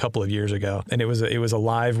 This was a couple of years ago, and it was a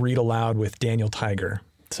live read aloud with Daniel Tiger.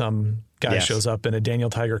 Some guy shows up in a Daniel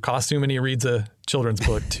Tiger costume and he reads a children's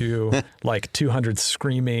book to like 200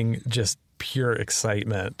 screaming, just pure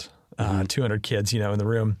excitement, 200 kids, in the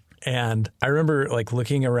room. And I remember like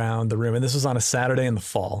looking around the room, and this was on a Saturday in the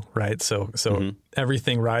fall, right? So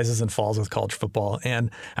everything rises and falls with college football.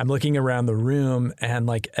 And I'm looking around the room, and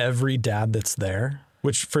like every dad that's there,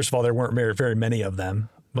 which first of all, there weren't very many of them.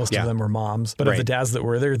 Most of them were moms. But of the dads that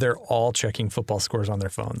were there, they're all checking football scores on their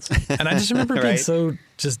phones. And I just remember being so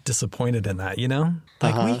just disappointed in that,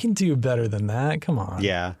 Like, we can do better than that. Come on.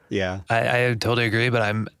 Yeah, yeah. I totally agree, but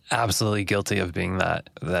I'm absolutely guilty of being that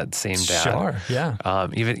same dad. Sure, yeah.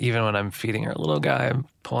 Even when I'm feeding our little guy, I'm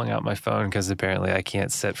pulling out my phone because apparently I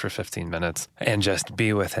can't sit for 15 minutes and just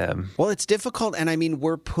be with him. Well, it's difficult. And I mean,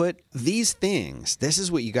 we're put these things. This is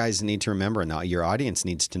what you guys need to remember, and your audience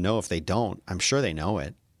needs to know if they don't. I'm sure they know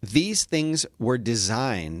it. These things were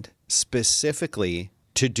designed specifically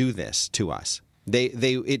to do this to us.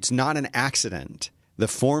 It's not an accident. The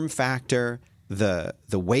form factor, the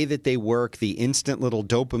way that they work, the instant little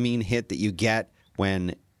dopamine hit that you get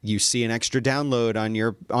when you see an extra download on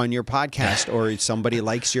your podcast, or somebody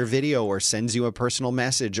likes your video or sends you a personal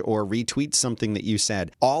message or retweets something that you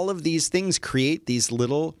said. All of these things create these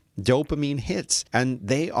little dopamine hits, and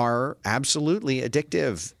they are absolutely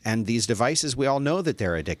addictive. And these devices, we all know that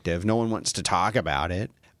they're addictive. No one wants to talk about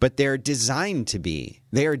it, but they're designed to be.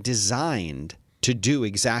 They are designed to do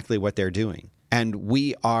exactly what they're doing. And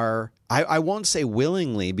we are, I won't say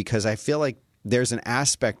willingly, because I feel like there's an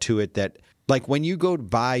aspect to it that, like when you go to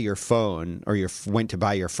buy your phone, or went to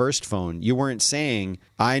buy your first phone, you weren't saying,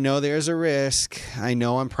 I know there's a risk. I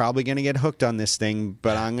know I'm probably going to get hooked on this thing,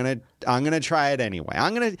 but I'm going to try it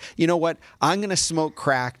anyway. You know what? I'm going to smoke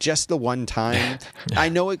crack just the one time. I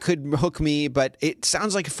know it could hook me, but it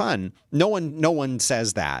sounds like fun. No one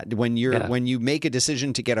says that. When you make a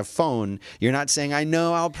decision to get a phone, you're not saying, I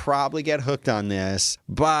know I'll probably get hooked on this,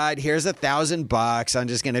 but here's $1,000. I'm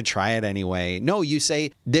just going to try it anyway. No, you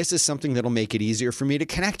say, this is something that'll make it easier for me to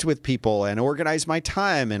connect with people and organize my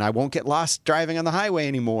time, and I won't get lost driving on the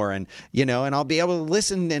highway anymore. And, and I'll be able to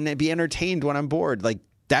listen and be entertained when I'm bored. Like,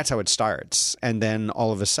 that's how it starts. And then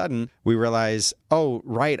all of a sudden we realize, oh,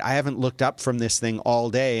 right, I haven't looked up from this thing all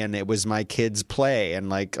day, and it was my kid's play. And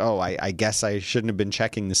like, oh, I guess I shouldn't have been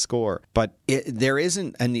checking the score. But there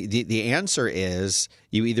isn't. And the answer is,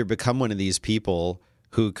 you either become one of these people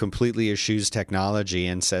who completely eschews technology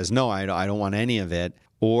and says, no, I don't want any of it,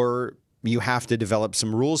 or you have to develop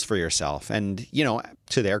some rules for yourself. And,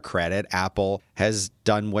 to their credit, Apple has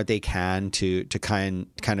done what they can to kind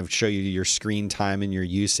of show you your screen time and your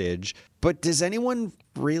usage. But does anyone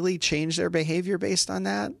really change their behavior based on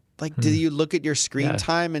that? Like, do you look at your screen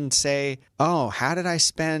time and say, oh, how did I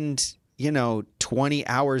spend 20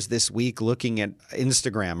 hours this week looking at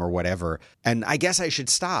Instagram or whatever, and I guess I should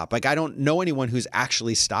stop? Like, I don't know anyone who's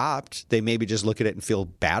actually stopped. They maybe just look at it and feel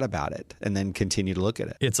bad about it and then continue to look at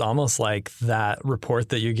it. It's almost like that report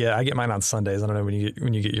that you get. I get mine on Sundays. I don't know when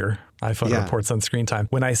you get your iPhone reports on screen time.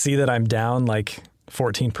 When I see that I'm down like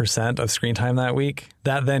 14% of screen time that week,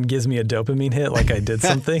 that then gives me a dopamine hit, like I did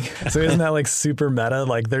something. So isn't that like super meta?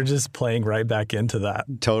 Like, they're just playing right back into that.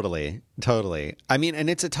 Totally. I mean, and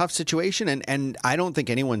it's a tough situation. And I don't think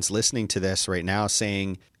anyone's listening to this right now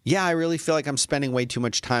saying, yeah, I really feel like I'm spending way too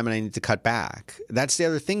much time and I need to cut back. That's the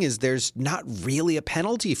other thing, is there's not really a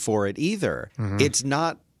penalty for it either. Mm-hmm. It's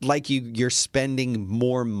not like you're spending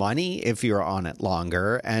more money if you're on it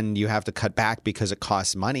longer and you have to cut back because it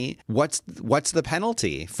costs money. What's the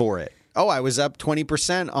penalty for it? Oh, I was up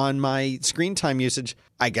 20% on my screen time usage.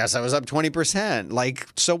 I guess I was up 20%. Like,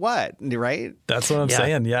 so what? Right? That's what I'm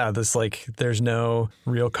saying. Yeah. There's no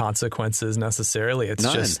real consequences necessarily. It's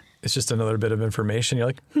None. It's just another bit of information. You're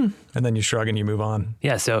like, and then you shrug and you move on.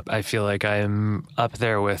 Yeah. So I feel like I'm up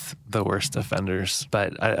there with the worst offenders,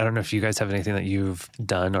 but I don't know if you guys have anything that you've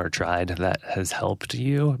done or tried that has helped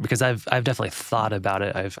you, because I've definitely thought about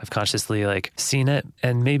it. I've consciously like seen it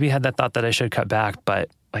and maybe had that thought that I should cut back,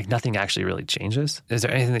 but like nothing actually really changes. Is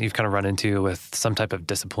there anything that you've kind of run into with some type of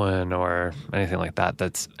discipline or anything like that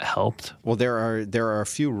that's helped? Well, there are a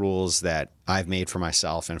few rules that I've made for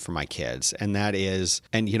myself and for my kids. And that is,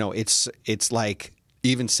 and it's like,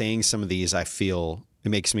 even saying some of these, I feel it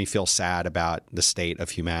makes me feel sad about the state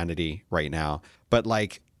of humanity right now. But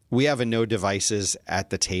like, we have a no devices at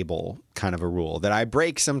the table kind of a rule that I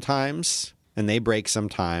break sometimes and they break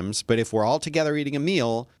sometimes. But if we're all together eating a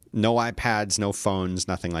meal, no iPads, no phones,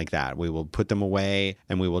 nothing like that. We will put them away,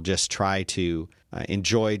 and we will just try to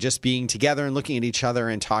enjoy just being together and looking at each other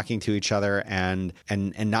and talking to each other, and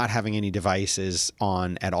not having any devices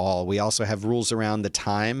on at all. We also have rules around the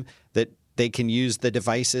time that they can use the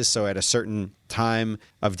devices. So at a certain time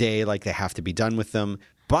of day, like, they have to be done with them.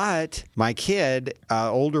 But my kid,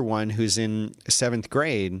 older one, who's in 7th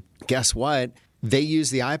grade, guess what? They use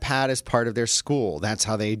the iPad as part of their school. That's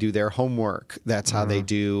how they do their homework. That's how they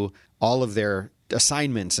do all of their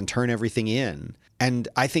assignments and turn everything in. And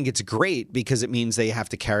I think it's great because it means they have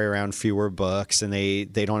to carry around fewer books, and they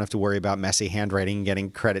don't have to worry about messy handwriting and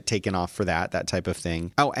getting credit taken off for that type of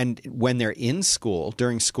thing. Oh, and when they're in school,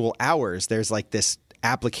 during school hours, there's like this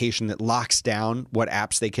application that locks down what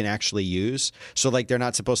apps they can actually use. So like, they're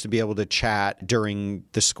not supposed to be able to chat during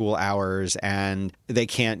the school hours, and they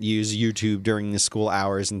can't use YouTube during the school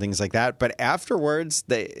hours and things like that. But afterwards,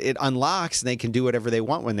 it unlocks and they can do whatever they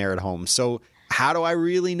want when they're at home. So how do I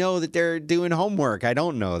really know that they're doing homework? I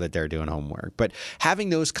don't know that they're doing homework. But having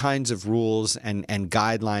those kinds of rules and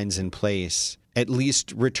guidelines in place at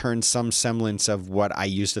least returns some semblance of what I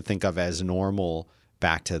used to think of as normal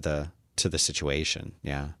back to the situation.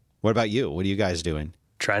 Yeah. What about you? What are you guys doing?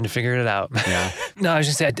 Trying to figure it out. Yeah. No, I was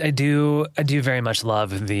just saying, I do very much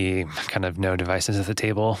love the kind of no devices at the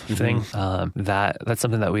table thing. That's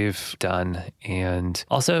something that we've done. And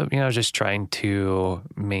also, just trying to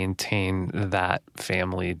maintain that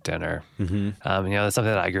family dinner. That's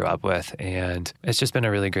something that I grew up with. And it's just been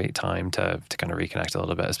a really great time to kind of reconnect a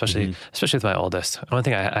little bit, especially with my oldest. One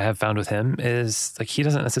thing I have found with him is, like, he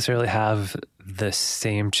doesn't necessarily have the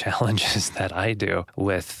same challenges that I do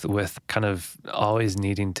with kind of always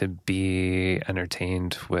needing to be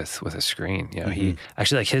entertained with a screen. He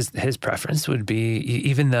actually, like, his preference would be,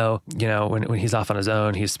 even though, when he's off on his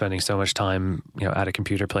own, he's spending so much time, at a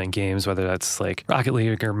computer playing games, whether that's like Rocket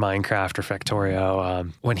League or Minecraft or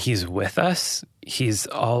Factorio. When he's with us, he's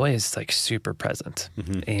always like super present.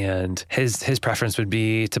 And his preference would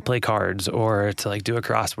be to play cards or to like do a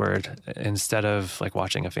crossword instead of like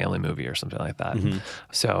watching a family movie or something like that.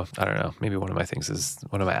 So I don't know, maybe one of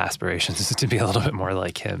my aspirations is to be a little bit more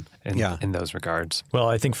like him in those regards. Well,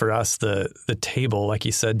 I think for us, the table, like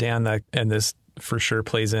you said, Dan, and this for sure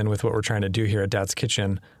plays in with what we're trying to do here at Dad's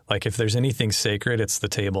Kitchen. Like, if there's anything sacred, it's the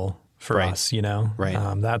table for us,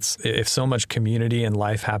 Right. That's, if so much community and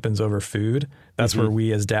life happens over food, that's where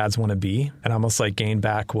we as dads want to be, and almost like gain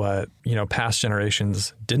back what, past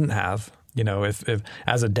generations didn't have. If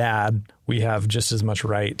as a dad, we have just as much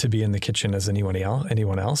right to be in the kitchen as anyone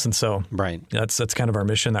else. And so that's kind of our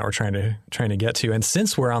mission that we're trying to get to. And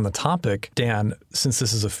since we're on the topic, Dan, since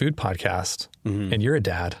this is a food podcast and you're a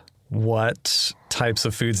dad, what types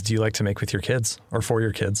of foods do you like to make with your kids or for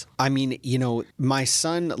your kids? I mean, my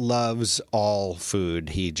son loves all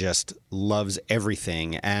food. He just loves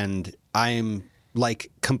everything. And I'm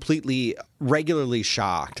like completely regularly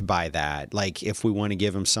shocked by that. Like, if we want to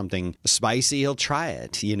give him something spicy, he'll try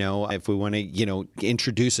it. If we want to,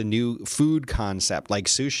 introduce a new food concept like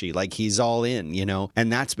sushi, like, he's all in,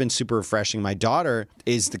 and that's been super refreshing. My daughter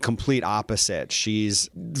is the complete opposite. She's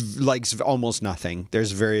likes almost nothing.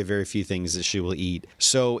 There's very, very few things that she will eat.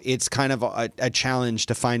 So it's kind of a challenge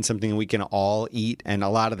to find something we can all eat. And a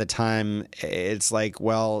lot of the time it's like,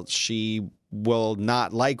 well, she will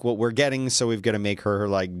not like what we're getting, so we've got to make her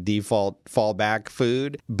like default fallback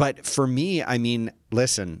food. But for me, I mean,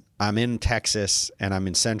 listen, I'm in Texas, and I'm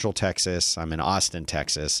in Central Texas. I'm in Austin,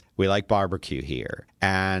 Texas. We like barbecue here,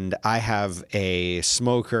 and I have a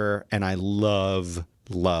smoker, and I love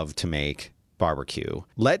to make barbecue.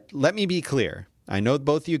 Let me be clear. I know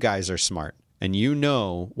both you guys are smart, and you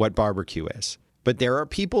know what barbecue is. But there are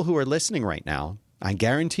people who are listening right now, I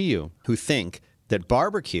guarantee you, who think that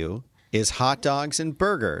barbecue is hot dogs and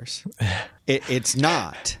burgers. It's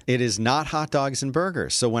not. It is not hot dogs and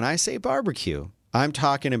burgers. So when I say barbecue, I'm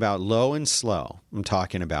talking about low and slow. I'm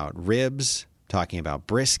talking about ribs, talking about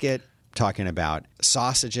brisket, talking about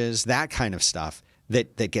sausages, that kind of stuff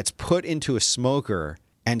that gets put into a smoker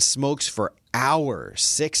and smokes for hours,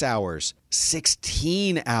 6 hours,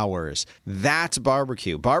 16 hours. That's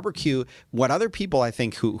barbecue. Barbecue, what other people, I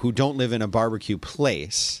think, who don't live in a barbecue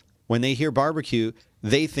place, when they hear barbecue,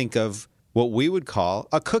 they think of what we would call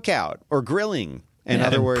a cookout or grilling. In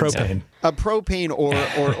other words, propane. A propane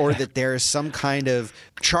or that there's some kind of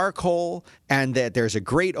charcoal and that there's a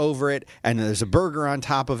grate over it and there's a burger on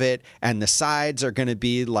top of it and the sides are going to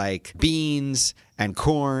be like beans and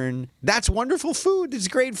corn. That's wonderful food. It's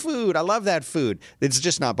great food. I love that food. It's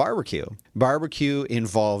just not barbecue. Barbecue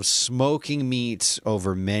involves smoking meats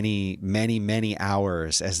over many, many, many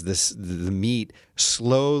hours as the meat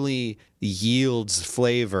slowly yields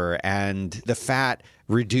flavor and the fat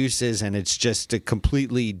reduces, and it's just a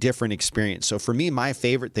completely different experience. So for me, my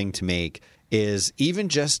favorite thing to make is even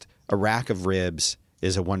just a rack of ribs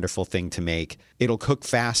is a wonderful thing to make. It'll cook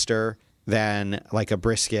faster than like a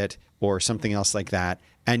brisket or something else like that.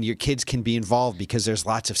 And your kids can be involved because there's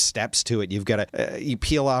lots of steps to it. You've got to you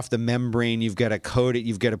peel off the membrane, you've got to coat it,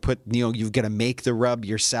 you've got to put, you've got to make the rub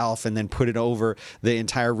yourself and then put it over the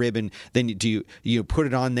entire rib, and then you put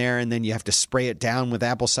it on there, and then you have to spray it down with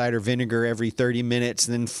apple cider vinegar every 30 minutes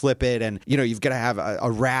and then flip it, and you've got to have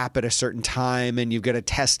a wrap at a certain time, and you've got to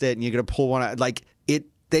test it, and you've got to pull one out. Like it,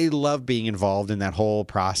 they love being involved in that whole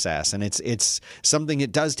process, and it's something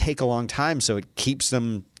that does take a long time, so it keeps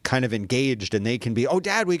them kind of engaged, and they can be, oh,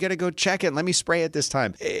 Dad, we got to go check it. Let me spray it this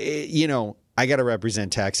time. I got to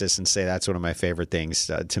represent Texas and say that's one of my favorite things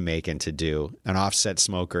to make and to do. An offset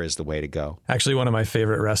smoker is the way to go. Actually, one of my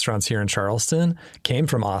favorite restaurants here in Charleston came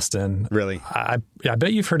from Austin. Really? I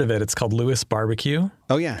bet you've heard of it. It's called Lewis Barbecue.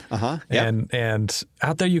 Oh, yeah. Uh-huh. Yep. And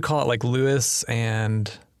out there you call it like Lewis,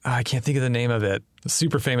 and I can't think of the name of it. A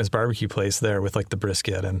super famous barbecue place there with like the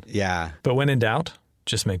brisket. Yeah. But when in doubt,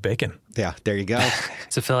 just make bacon. Yeah, there you go.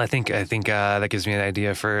 So Phil, I think that gives me an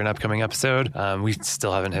idea for an upcoming episode. We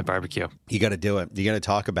still haven't hit barbecue. You got to do it. You got to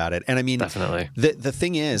talk about it. And I mean, definitely. The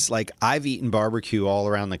thing is, like, I've eaten barbecue all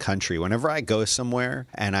around the country. Whenever I go somewhere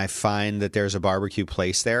and I find that there's a barbecue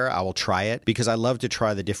place there, I will try it because I love to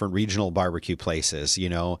try the different regional barbecue places,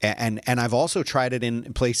 And I've also tried it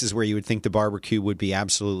in places where you would think the barbecue would be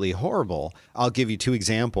absolutely horrible. I'll give you two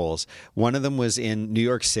examples. One of them was in New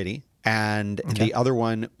York City, and the other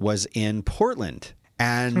one was in Portland.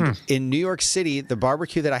 And in New York City, the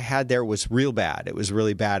barbecue that I had there was real bad. It was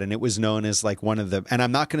really bad. And it was known as like one of the, and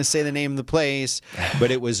I'm not going to say the name of the place, but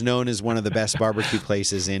it was known as one of the best barbecue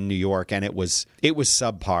places in New York. And it was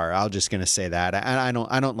subpar. I'm just going to say that. And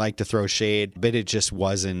I don't like to throw shade, but it just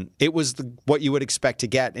wasn't, it was what you would expect to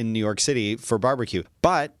get in New York City for barbecue.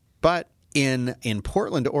 But in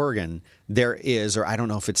Portland, Oregon, there is, or I don't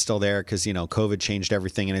know if it's still there because, COVID changed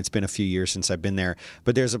everything and it's been a few years since I've been there.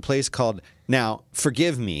 But there's a place called, now,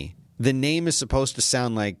 forgive me, the name is supposed to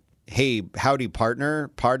sound like, hey, howdy, partner.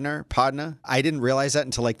 I didn't realize that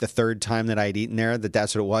until like the third time that I'd eaten there,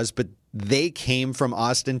 that's what it was. But they came from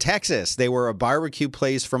Austin, Texas. They were a barbecue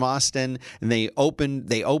place from Austin, and they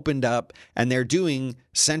opened up, and they're doing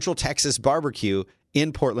Central Texas barbecue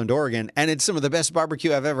in Portland, Oregon, and it's some of the best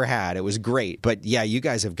barbecue I've ever had. It was great. But yeah, you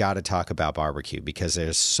guys have got to talk about barbecue because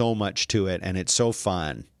there's so much to it and it's so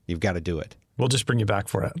fun. You've got to do it. We'll just bring you back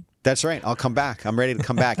for it. That's right. I'll come back. I'm ready to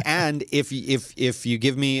come back. And if you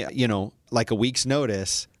give me, like a week's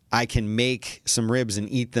notice, I can make some ribs and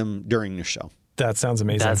eat them during your show. That sounds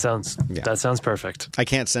amazing. That sounds perfect. I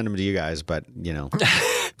can't send them to you guys, but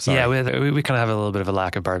sorry. Yeah, we kind of have a little bit of a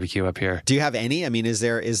lack of barbecue up here. Do you have any? I mean, is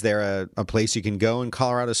there a place you can go in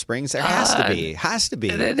Colorado Springs? There has to be.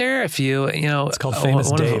 There are a few. It's called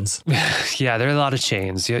Famous Dave's. Yeah, there are a lot of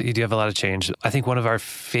chains. You do have a lot of chains. I think one of our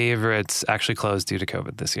favorites actually closed due to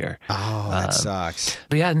COVID this year. Oh, that sucks.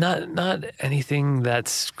 But yeah, not anything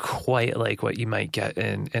that's quite like what you might get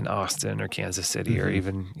in Austin or Kansas City or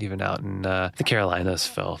even out in the Carolinas,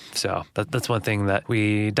 Phil. So that's one thing that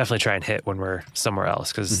we definitely try and hit when we're somewhere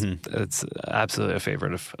else because it's absolutely a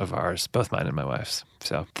favorite of ours, both mine and my wife's.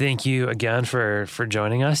 So thank you again for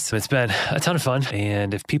joining us. It's been a ton of fun.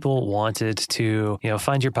 And if people wanted to,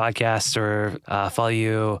 find your podcast or follow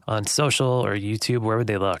you on social or YouTube, where would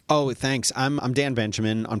they look? Oh, thanks. I'm Dan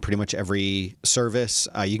Benjamin on pretty much every service.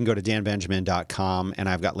 You can go to danbenjamin.com and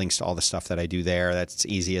I've got links to all the stuff that I do there. That's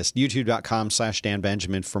easiest. YouTube.com/Dan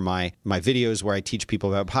Benjamin for my videos where I teach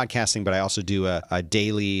people about podcasting, but I also do a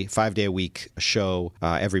daily 5-day-a-week show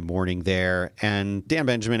every morning there. And Dan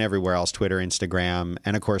Benjamin everywhere else, Twitter, Instagram.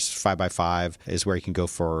 And of course, 5x5 is where you can go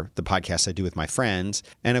for the podcast I do with my friends.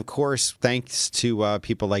 And of course, thanks to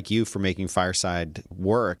people like you for making Fireside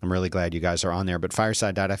work. I'm really glad you guys are on there. But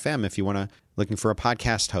fireside.fm, if you want to, looking for a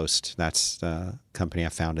podcast host, that's the company I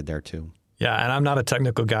founded there too. Yeah, and I'm not a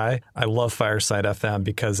technical guy. I love Fireside FM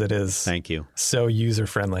because it is thank you. So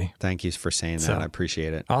user-friendly. Thank you for saying that. I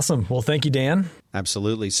appreciate it. Awesome. Well, thank you, Dan.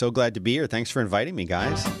 Absolutely. So glad to be here. Thanks for inviting me,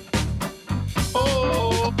 guys.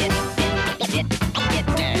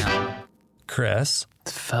 Chris.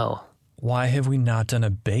 Phil. Why have we not done a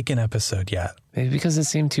bacon episode yet? Maybe because it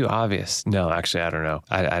seemed too obvious. No, actually, I don't know.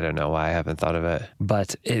 I don't know why I haven't thought of it.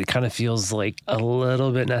 But it kind of feels like a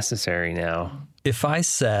little bit necessary now. If I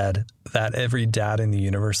said that every dad in the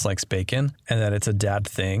universe likes bacon and that it's a dad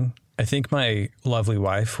thing, I think my lovely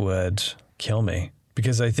wife would kill me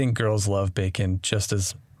because I think girls love bacon just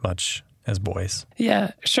as much as boys.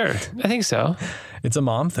 Yeah, sure. I think so. It's a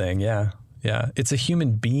mom thing. Yeah. Yeah. It's a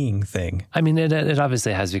human being thing. I mean, it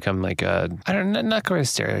obviously has become like not quite a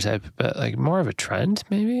stereotype, but like more of a trend,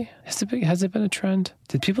 maybe? Has it been a trend?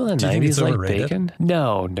 Did people in the 90s like bacon?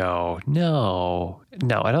 No. I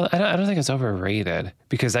don't think it's overrated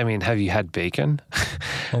because, I mean, have you had bacon?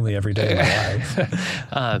 Only every day of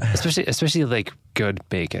my life. Especially like good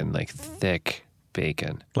bacon, like thick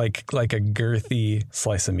bacon. Like a girthy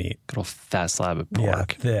slice of meat. Good old fat slab of pork. Yeah,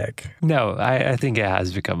 thick. No, I think it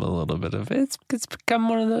has become a little bit of it's become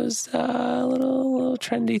one of those little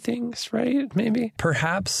trendy things, right? Maybe.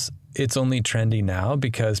 Perhaps it's only trendy now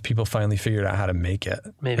because people finally figured out how to make it.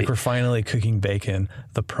 Maybe. Like we're finally cooking bacon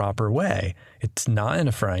the proper way. It's not in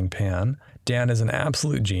a frying pan. Dan is an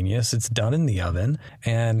absolute genius. It's done in the oven.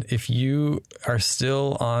 And if you are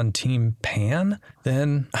still on team pan,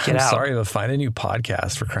 then I'm sorry, but find a new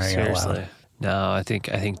podcast for crying out loud. No, I think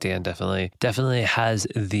Dan definitely has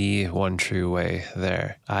the one true way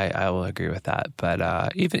there. I will agree with that.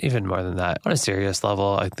 But even more than that, on a serious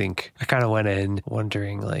level, I think I kind of went in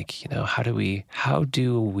wondering, like, you know, how do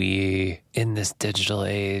we in this digital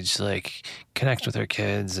age, like, connect with our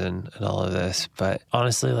kids and all of this? But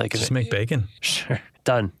honestly, like, just make bacon. Sure,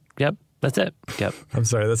 done. Yep. That's it. Yep. I'm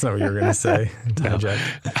sorry. That's not what you were going to say.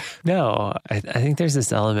 No, I think there's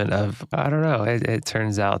this element of, I don't know. It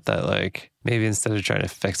turns out that, like, maybe instead of trying to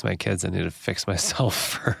fix my kids, I need to fix myself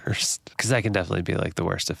first. Because I can definitely be like the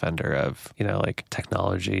worst offender of, you know, like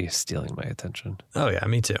technology stealing my attention. Oh yeah,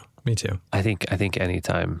 me too. I think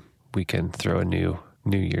anytime we can throw a New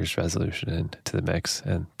Year's resolution into the mix,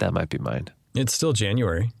 and that might be mine. It's still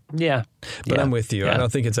January. Yeah. But I'm with you. Yeah. I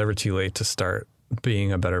don't think it's ever too late to start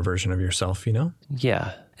being a better version of yourself, you know?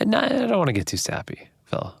 Yeah. And I don't want to get too sappy,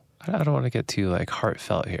 Phil. I don't want to get too like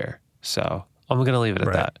heartfelt here. So I'm going to leave it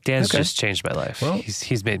at that. Dan's just changed my life. Well,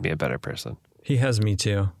 he's made me a better person. He has me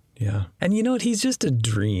too. Yeah. And you know what? He's just a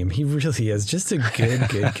dream. He really is just a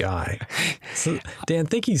good guy. So, Dan,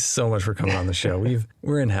 thank you so much for coming on the show.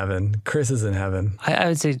 We're in heaven. Chris is in heaven. I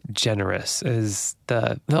would say generous is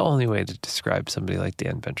the only way to describe somebody like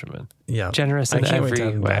Dan Benjamin. Yeah. Generous in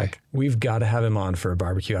every way. Back. We've got to have him on for a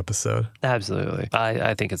barbecue episode. Absolutely.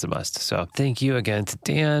 I think it's a must. So thank you again to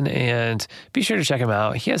Dan, and be sure to check him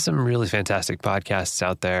out. He has some really fantastic podcasts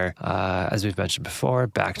out there. As we've mentioned before,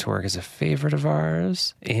 Back to Work is a favorite of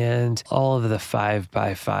ours, and all of the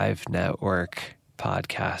 5x5 network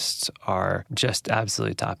podcasts are just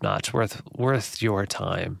absolutely top-notch, worth your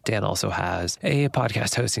time. Dan also has a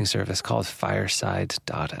podcast hosting service called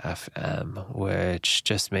Fireside.fm, which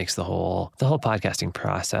just makes the whole podcasting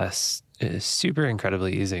process super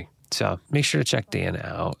incredibly easy. So make sure to check Dan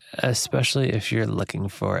out, especially if you're looking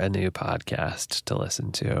for a new podcast to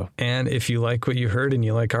listen to. And if you like what you heard and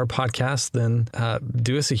you like our podcast, then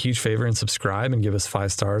do us a huge favor and subscribe and give us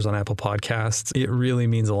 5 stars on Apple Podcasts. It really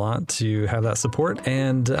means a lot to have that support.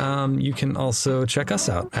 And you can also check us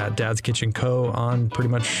out at Dad's Kitchen Co. on pretty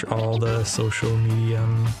much all the social media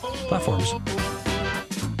platforms.